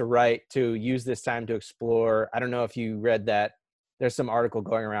ideas, to write, to use this time to explore. I don't know if you read that. There's some article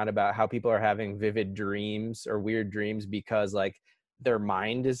going around about how people are having vivid dreams or weird dreams because like their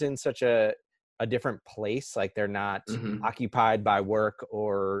mind is in such a different place. Like they're not occupied by work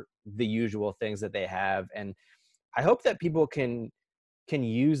or the usual things that they have. And I hope that people can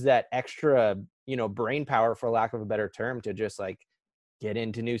use that extra, you know, brain power, for lack of a better term, to just like get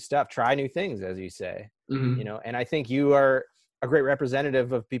into new stuff, try new things, as you say, you know. And I think you are a great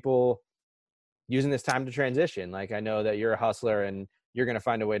representative of people using this time to transition. Like, I know that you're a hustler and you're going to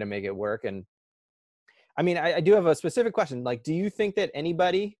find a way to make it work. And I mean, I do have a specific question. Like, do you think that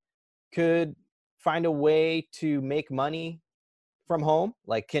anybody could find a way to make money from home?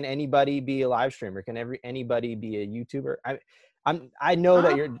 Like, can anybody be a live streamer? Can anybody be a YouTuber? I know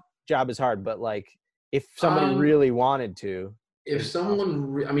that your job is hard, but like, if somebody really wanted to, if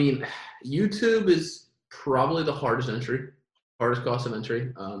someone, I mean, YouTube is probably the hardest cost of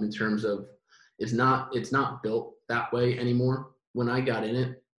entry, in terms of it's not built that way anymore. When I got in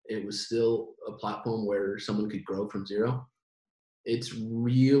it, it was still a platform where someone could grow from zero. It's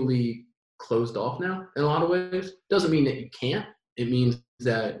really closed off now in a lot of ways. Doesn't mean that you can't. It means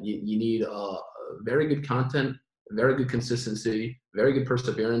that you need very good content, very good consistency, very good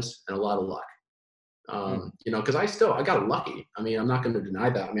perseverance, and a lot of luck. You know, because I got lucky. I mean, I'm not going to deny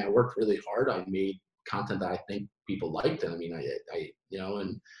that. I mean, I worked really hard. I made content that I think people liked, and I mean, I you know,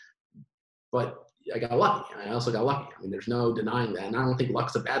 but I got lucky. I also got lucky. I mean, there's no denying that, and I don't think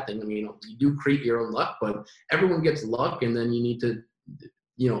luck's a bad thing. I mean, you do create your own luck, but everyone gets luck, and then you need to,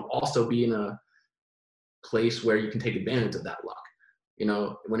 you know, also be in a place where you can take advantage of that luck. You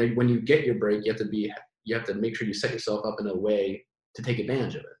know, when you get your break, you have to make sure you set yourself up in a way to take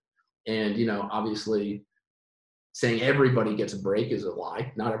advantage of it. And, you know, obviously saying everybody gets a break is a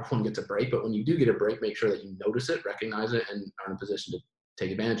lie. Not everyone gets a break, but when you do get a break, make sure that you notice it, recognize it, and are in a position to take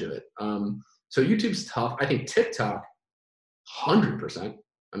advantage of it. So YouTube's tough. I think TikTok, 100%.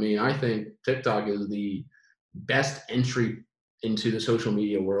 I mean, I think TikTok is the best entry into the social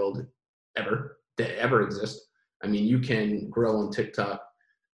media world that ever exists. I mean, you can grow on TikTok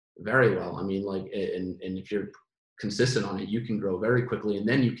very well. I mean, like, and if you're consistent on it, you can grow very quickly, and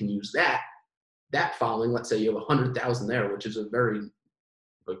then you can use that following. Let's say you have 100,000 there, which is a very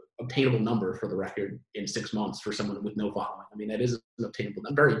obtainable number for the record in 6 months for someone with no following. I mean, that is an obtainable,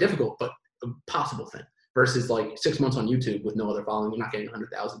 very difficult, but a possible thing. Versus like 6 months on YouTube with no other following, you're not getting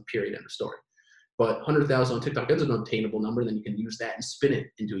 100,000. Period. End of story. But 100,000 on TikTok is an obtainable number. Then you can use that and spin it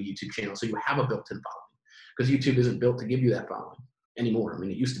into a YouTube channel, so you have a built-in following. Because YouTube isn't built to give you that following anymore. I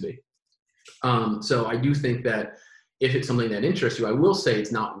mean, it used to be. So I do think that if it's something that interests you, I will say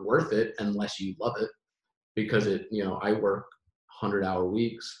it's not worth it unless you love it, because I work 100-hour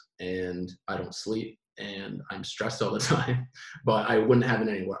weeks and I don't sleep and I'm stressed all the time, but I wouldn't have it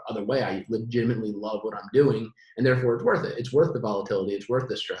any other way. I legitimately love what I'm doing, and therefore it's worth it. It's worth the volatility. It's worth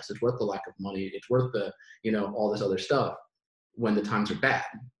the stress. It's worth the lack of money. It's worth the, all this other stuff when the times are bad.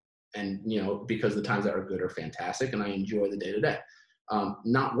 And, because the times that are good are fantastic and I enjoy the day to day.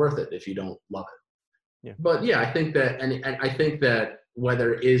 Not worth it if you don't love it. Yeah. But yeah, I think that, and I think that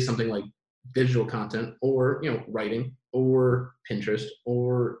whether it is something like digital content or, writing or Pinterest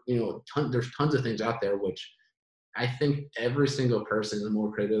or, there's tons of things out there, which I think every single person is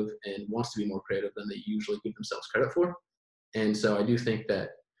more creative and wants to be more creative than they usually give themselves credit for. And so I do think that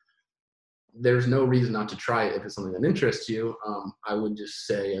there's no reason not to try it if it's something that interests you. I would just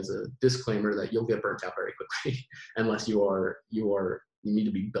say as a disclaimer that you'll get burnt out very quickly unless you need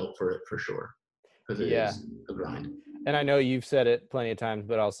to be built for it for sure. Because it is a grind. And I know you've said it plenty of times,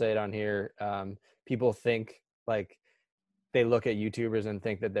 but I'll say it on here. People think like they look at YouTubers and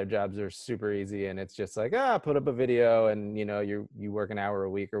think that their jobs are super easy. And it's just like, put up a video and you work an hour a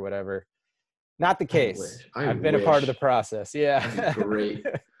week or whatever. Not the case. I've been a part of the process. Yeah. Great.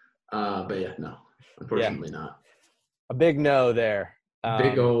 But yeah, no, unfortunately not. A big no there.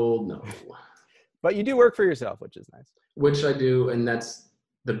 Big old no. But you do work for yourself, which is nice. Which I do, and that's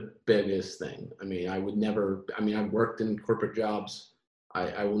the biggest thing. I mean, I've worked in corporate jobs.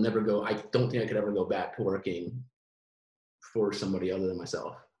 I will never go, I don't think I could ever go back to working for somebody other than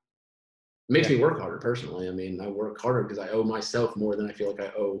myself. It makes me work harder personally. I mean, I work harder because I owe myself more than I feel like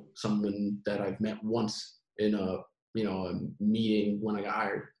I owe someone that I've met once in a meeting when I got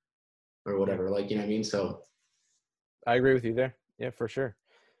hired. Or whatever, like, you know what I mean? So I agree with you there. Yeah, for sure.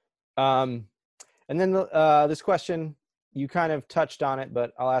 And then this question, you kind of touched on it,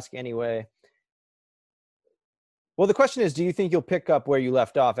 but I'll ask anyway. Well, the question is, do you think you'll pick up where you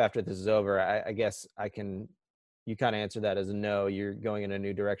left off after this is over? I guess you kind of answer that as a no, you're going in a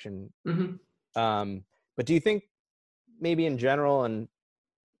new direction. Mm-hmm. But do you think maybe in general, and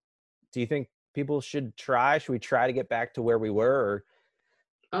do you think people should we try to get back to where we were, or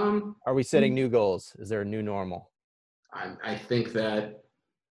are we setting new goals? Is there a new normal? I think that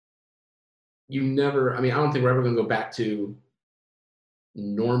I don't think we're ever going to go back to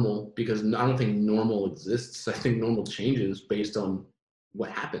normal, because I don't think normal exists. I think normal changes based on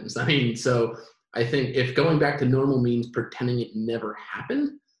what happens. I mean, so I think if going back to normal means pretending it never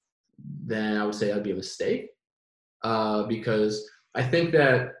happened, then I would say that'd be a mistake. Because I think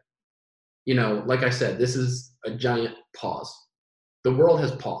that like I said, this is a giant pause. The world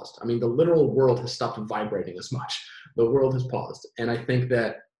has paused. I mean, the literal world has stopped vibrating as much. The world has paused. And I think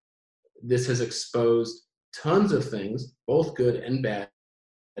that this has exposed tons of things, both good and bad,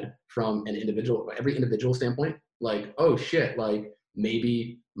 from every individual standpoint. Like, oh shit, like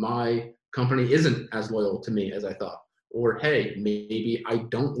maybe my company isn't as loyal to me as I thought. Or hey, maybe I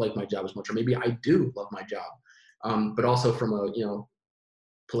don't like my job as much, or maybe I do love my job. But also from a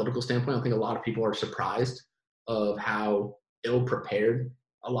political standpoint, I think a lot of people are surprised of how ill prepared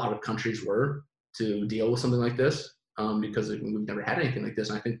a lot of countries were to deal with something like this, because we've never had anything like this.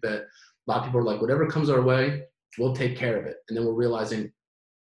 And I think that a lot of people are like, whatever comes our way, we'll take care of it. And then we're realizing,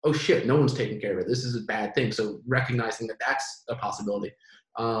 oh shit, no one's taking care of it. This is a bad thing. So recognizing that that's a possibility,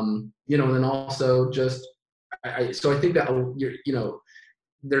 and then also just, so I think that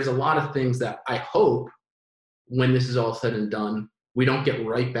there's a lot of things that I hope when this is all said and done, we don't get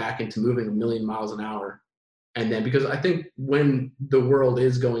right back into moving a million miles an hour. And then, because I think when the world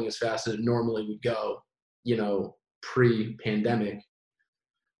is going as fast as it normally would go, pre-pandemic,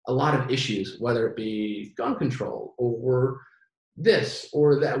 a lot of issues, whether it be gun control or this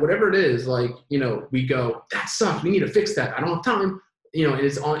or that, whatever it is, like, we go, that sucks, we need to fix that, I don't have time, and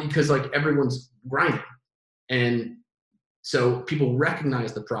it's on because like everyone's grinding. And so people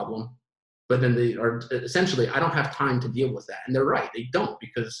recognize the problem, but then they are essentially, I don't have time to deal with that. And they're right, they don't,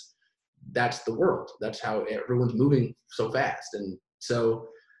 because that's the world. That's how everyone's moving so fast. And so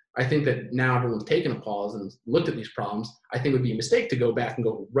I think that now everyone's taken a pause and looked at these problems. I think it would be a mistake to go back and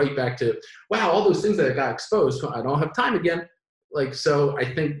go right back to, wow, all those things that got exposed, I don't have time again. Like, so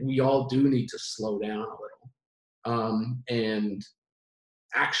I think we all do need to slow down a little, and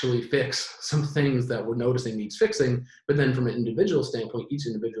actually fix some things that we're noticing needs fixing. But then from an individual standpoint, each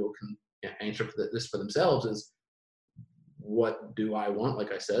individual can answer for this for themselves is, what do I want?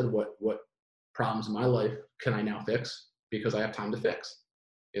 Like I said, what problems in my life can I now fix because I have time to fix,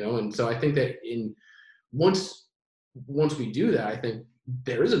 And so I think that once we do that, I think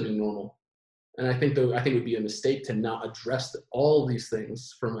there is a new normal. And I think it would be a mistake to not address all these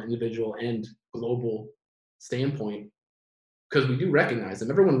things from an individual and global standpoint, because we do recognize them.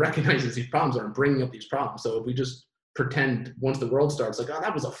 Everyone recognizes these problems are bringing up these problems. So if we just pretend once the world starts, like, oh,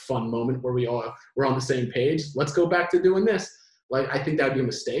 that was a fun moment where we all were on the same page, let's go back to doing this. Like, I think that would be a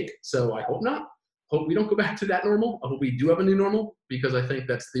mistake. So I hope not. Hope we don't go back to that normal. I hope we do have a new normal, because I think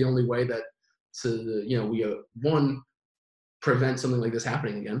that's the only way that we one, prevent something like this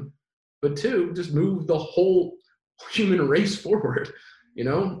happening again, but two, just move the whole human race forward,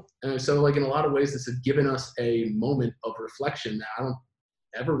 And so, like, in a lot of ways, this has given us a moment of reflection that I don't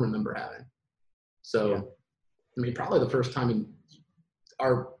ever remember having. So, yeah. I mean, probably the first time in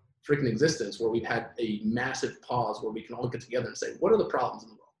our freaking existence where we've had a massive pause where we can all get together and say, what are the problems in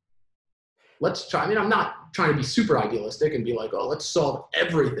the world? Let's try. I mean, I'm not trying to be super idealistic and be like, oh, let's solve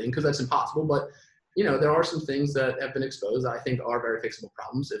everything, because that's impossible. But, there are some things that have been exposed that I think are very fixable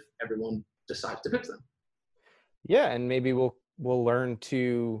problems if everyone decides to fix them. Yeah, and maybe we'll learn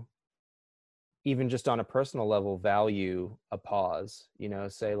to, even just on a personal level, value a pause,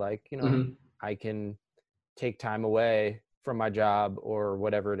 say like, Mm-hmm. I can take time away from my job or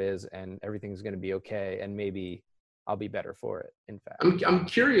whatever it is, and everything's going to be okay. And maybe I'll be better for it. In fact, I'm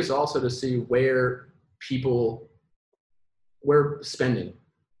curious also to see where spending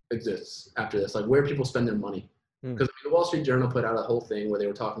exists after this, like where people spend their money. Because the Wall Street Journal put out a whole thing where they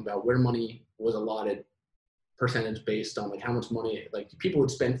were talking about where money was allotted percentage based on like how much money, like people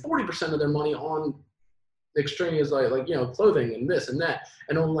would spend 40% of their money on extraneous like clothing and this and that,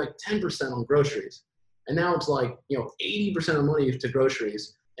 and only like 10% on groceries. And now it's like 80% of money to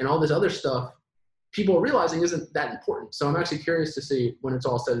groceries, and all this other stuff people are realizing isn't that important. So I'm actually curious to see when it's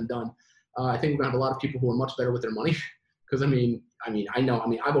all said and done. I think we're gonna have a lot of people who are much better with their money, because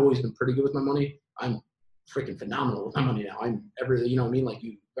I've always been pretty good with my money. I'm freaking phenomenal with my money now. Like,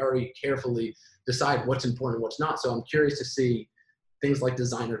 you very carefully decide what's important and what's not. So I'm curious to see things like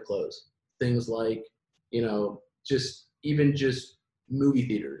designer clothes, things like, just movie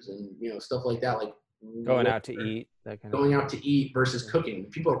theaters and, stuff like that. Like going out to eat, going out to eat versus cooking.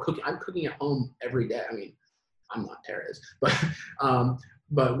 People are cooking. I'm cooking at home every day. I mean, I'm not Therese,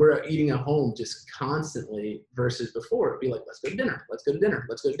 but we're eating at home just constantly versus before. It'd be like, let's go to dinner. Let's go to dinner.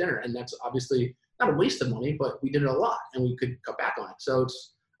 Let's go to dinner. And that's obviously not a waste of money, but we did it a lot and we could cut back on it. So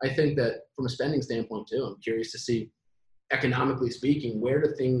I think that from a spending standpoint too, I'm curious to see, economically speaking, where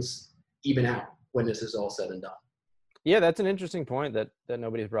do things even out when this is all said and done? Yeah, that's an interesting point that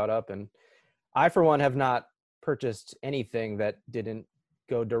nobody's brought up. And I, for one, have not purchased anything that didn't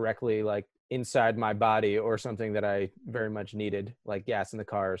go directly like inside my body or something that I very much needed, like gas in the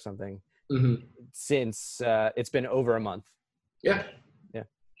car or something. hmm since it's been over a month. Yeah.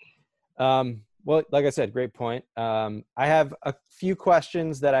 Well, like I said, great point. I have a few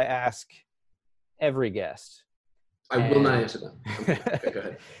questions that I ask every guest. I will not answer them. Okay, go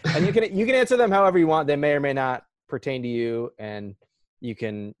ahead. And you can answer them however you want. They may or may not pertain to you, and you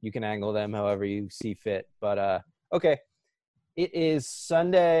can angle them however you see fit. But okay, it is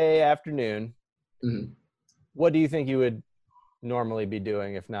Sunday afternoon. Mhm. What do you think you would normally be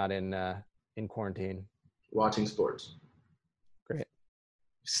doing if not in quarantine? Watching sports. Great.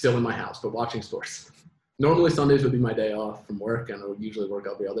 Still in my house, but watching sports. Normally Sundays would be my day off from work, and I would usually work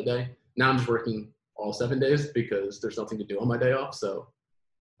every other day. Now I'm just working all 7 days because there's nothing to do on my day off. So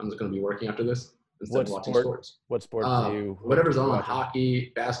I'm just going to be working after this instead of watching sports. What sport do you? Whatever's on, watching?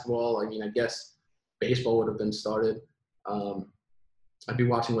 hockey, basketball. I mean, I guess baseball would have been started. I'd be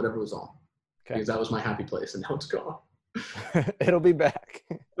watching whatever was on because that was my happy place, and now it's gone. It'll be back.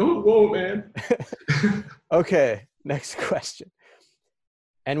 No, it won't, man. Okay, next question.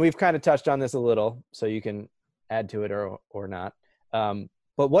 And we've kind of touched on this a little, so you can add to it or not.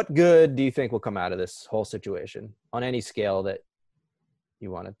 But what good do you think will come out of this whole situation on any scale that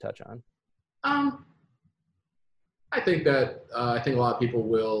you want to touch on? I think that I think a lot of people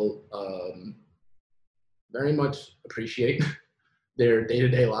will very much appreciate their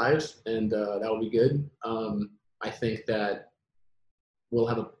day-to-day lives, and that will be good. I think that we'll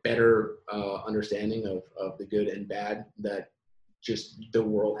have a better understanding of the good and bad that just the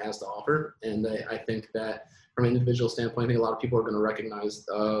world has to offer. And I think that from an individual standpoint, I think a lot of people are going to recognize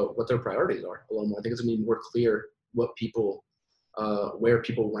what their priorities are a little more. I think it's going to be more clear what people, where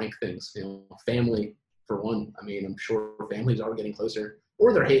people rank things. You know, family for one. I mean, I'm sure families are getting closer,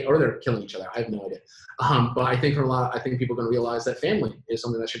 or they're killing each other. I have no idea. But I think I think people are going to realize that family is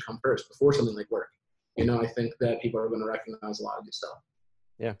something that should come first before something like work. You know, I think that people are going to recognize a lot of good stuff.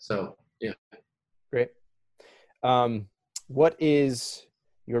 Yeah. So yeah. Great. What is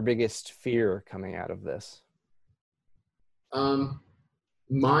your biggest fear coming out of this?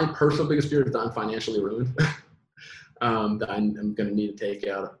 My personal biggest fear is that I'm financially ruined. That I'm going to need to take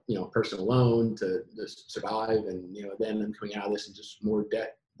out, a personal loan to just survive. And, then I'm coming out of this in just more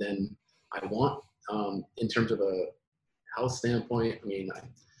debt than I want. In terms of a health standpoint, I mean,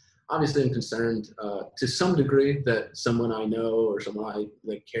 obviously I'm concerned to some degree that someone I know or someone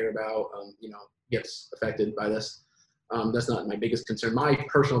I care about, gets affected by this. That's not my biggest concern. My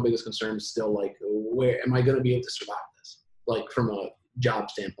personal biggest concern is still where am I going to be able to survive this? Like from a job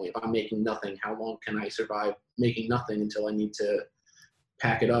standpoint, if I'm making nothing, how long can I survive making nothing until I need to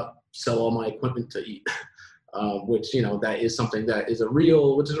pack it up, sell all my equipment to eat? Which, that is something that is a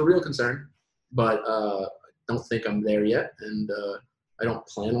real concern, but I don't think I'm there yet. And I don't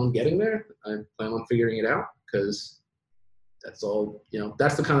plan on getting there. I plan on figuring it out because that's all,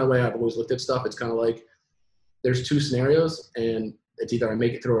 that's the kind of way I've always looked at stuff. It's kind of like there's two scenarios and it's either I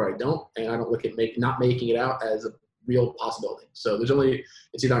make it through or I don't. And I don't look at not making it out as a real possibility. So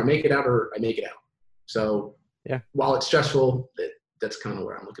it's either I make it out or I make it out. So yeah, while it's stressful, that's kind of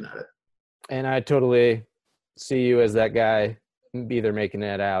where I'm looking at it. And I totally see you as that guy, either making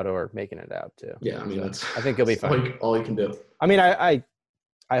it out or making it out too. Yeah, I mean, I think you'll be fine. All you can do. I mean, I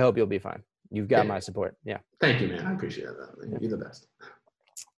hope you'll be fine. You've got my support. Yeah. Thank you, man. I appreciate that. You're the best.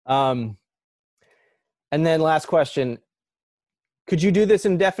 And then last question, could you do this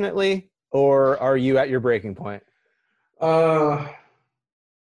indefinitely or are you at your breaking point?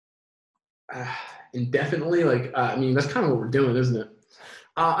 Indefinitely. I mean, that's kind of what we're doing, isn't it?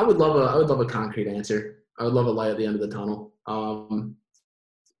 I would love a concrete answer. I would love a light at the end of the tunnel.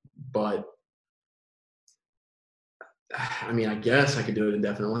 But I mean, I guess I could do it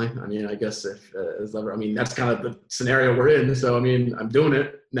indefinitely. I mean, I guess if that's kind of the scenario we're in. So, I mean, I'm doing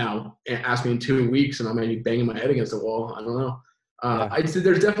it now. Ask me in 2 weeks and I might be banging my head against the wall. I don't know. I'd say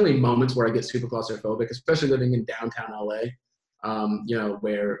there's definitely moments where I get super claustrophobic, especially living in downtown LA,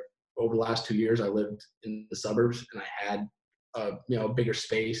 where over the last 2 years I lived in the suburbs and I had, a bigger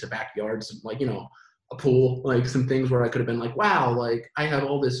space, a backyard, some a pool, some things where I could have been like, wow, I have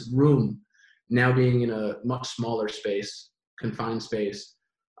all this room. Now being in a much smaller space, confined space,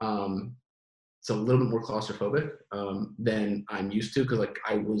 it's a little bit more claustrophobic than I'm used to because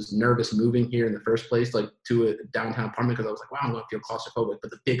I was nervous moving here in the first place, to a downtown apartment because I was like, wow, I'm going to feel claustrophobic.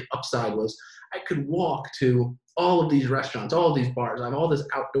 But the big upside was I could walk to all of these restaurants, all of these bars. I have all this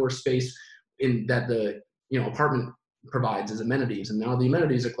outdoor space in that the apartment provides as amenities. And now the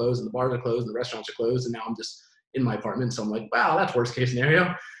amenities are closed and the bars are closed and the restaurants are closed. And now I'm just in my apartment. So I'm like, wow, that's worst case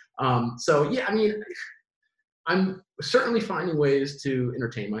scenario. So yeah, I mean, I'm certainly finding ways to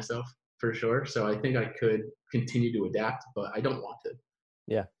entertain myself for sure. So I think I could continue to adapt, but I don't want to.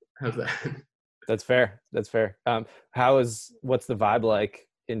 Yeah. How's that? That's fair. That's fair. What's the vibe like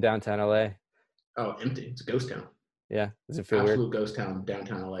in downtown LA? Oh, empty. It's a ghost town. Yeah. Does it feel weird? Absolute ghost town,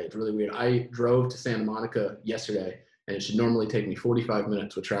 downtown LA. It's really weird. I drove to Santa Monica yesterday, and it should normally take me 45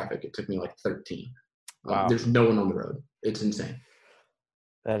 minutes with traffic. It took me like 13. Wow. There's no one on the road. It's insane.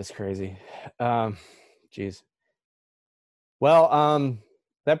 That is crazy. Geez. Well,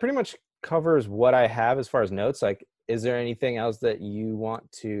 that pretty much covers what I have as far as notes. Like, is there anything else that you want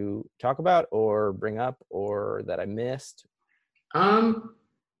to talk about or bring up or that I missed?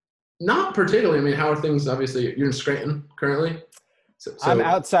 Not particularly. I mean, how are things? Obviously, you're in Scranton currently. So I'm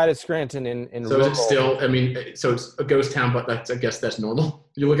outside of Scranton in So rural. is it still? I mean, so it's a ghost town, but I guess that's normal.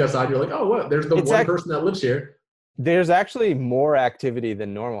 You look outside, you're like, oh, what? There's the one person that lives here. There's actually more activity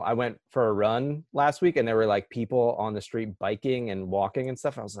than normal. I went for a run last week, and there were like people on the street biking and walking and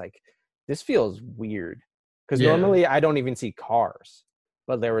stuff. I was like, this feels weird because normally I don't even see cars,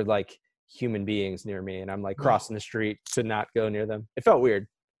 but there were like human beings near me, and I'm like crossing the street to not go near them. It felt weird.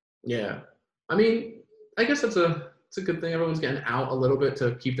 Yeah, I mean, I guess it's a good thing. Everyone's getting out a little bit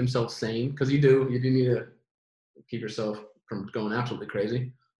to keep themselves sane because you do need to keep yourself from going absolutely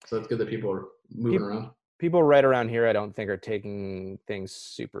crazy. So it's good that people are moving around. People right around here, I don't think, are taking things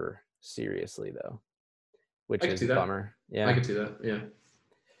super seriously though, which is a bummer. Yeah, I could see that. Yeah,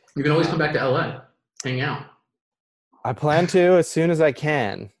 you can always come back to LA, hang out. I plan to as soon as I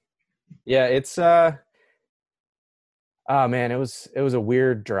can. Yeah, it's oh man, it was a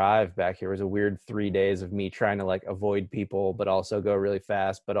weird drive back here. It was a weird 3 days of me trying to like avoid people, but also go really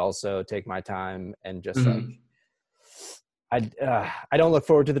fast, but also take my time and just like I don't look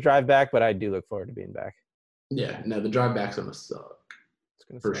forward to the drive back, but I do look forward to being back. Yeah, no, the drive back's gonna suck. It's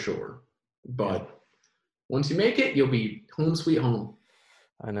gonna for sure. But once you make it, you'll be home sweet home.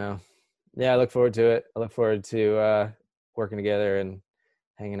 I know. Yeah, I look forward to it. I look forward to working together and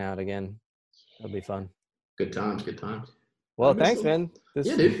hanging out again. It'll be fun. Good times, good times. Well, thanks, man.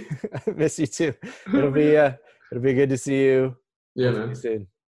 Yeah, dude. I miss you too. It'll be good to see you. Yeah, man. Soon.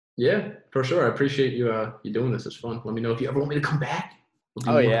 Yeah, for sure. I appreciate you doing this. It's fun. Let me know if you ever want me to come back.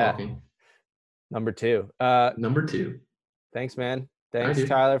 We'll talking. Number 2. Number 2. Thanks, man. Thanks,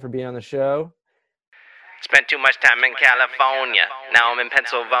 Tyler, for being on the show. Spent too much time in California. Now I'm in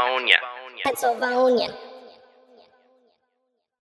Pennsylvania. Pennsylvania.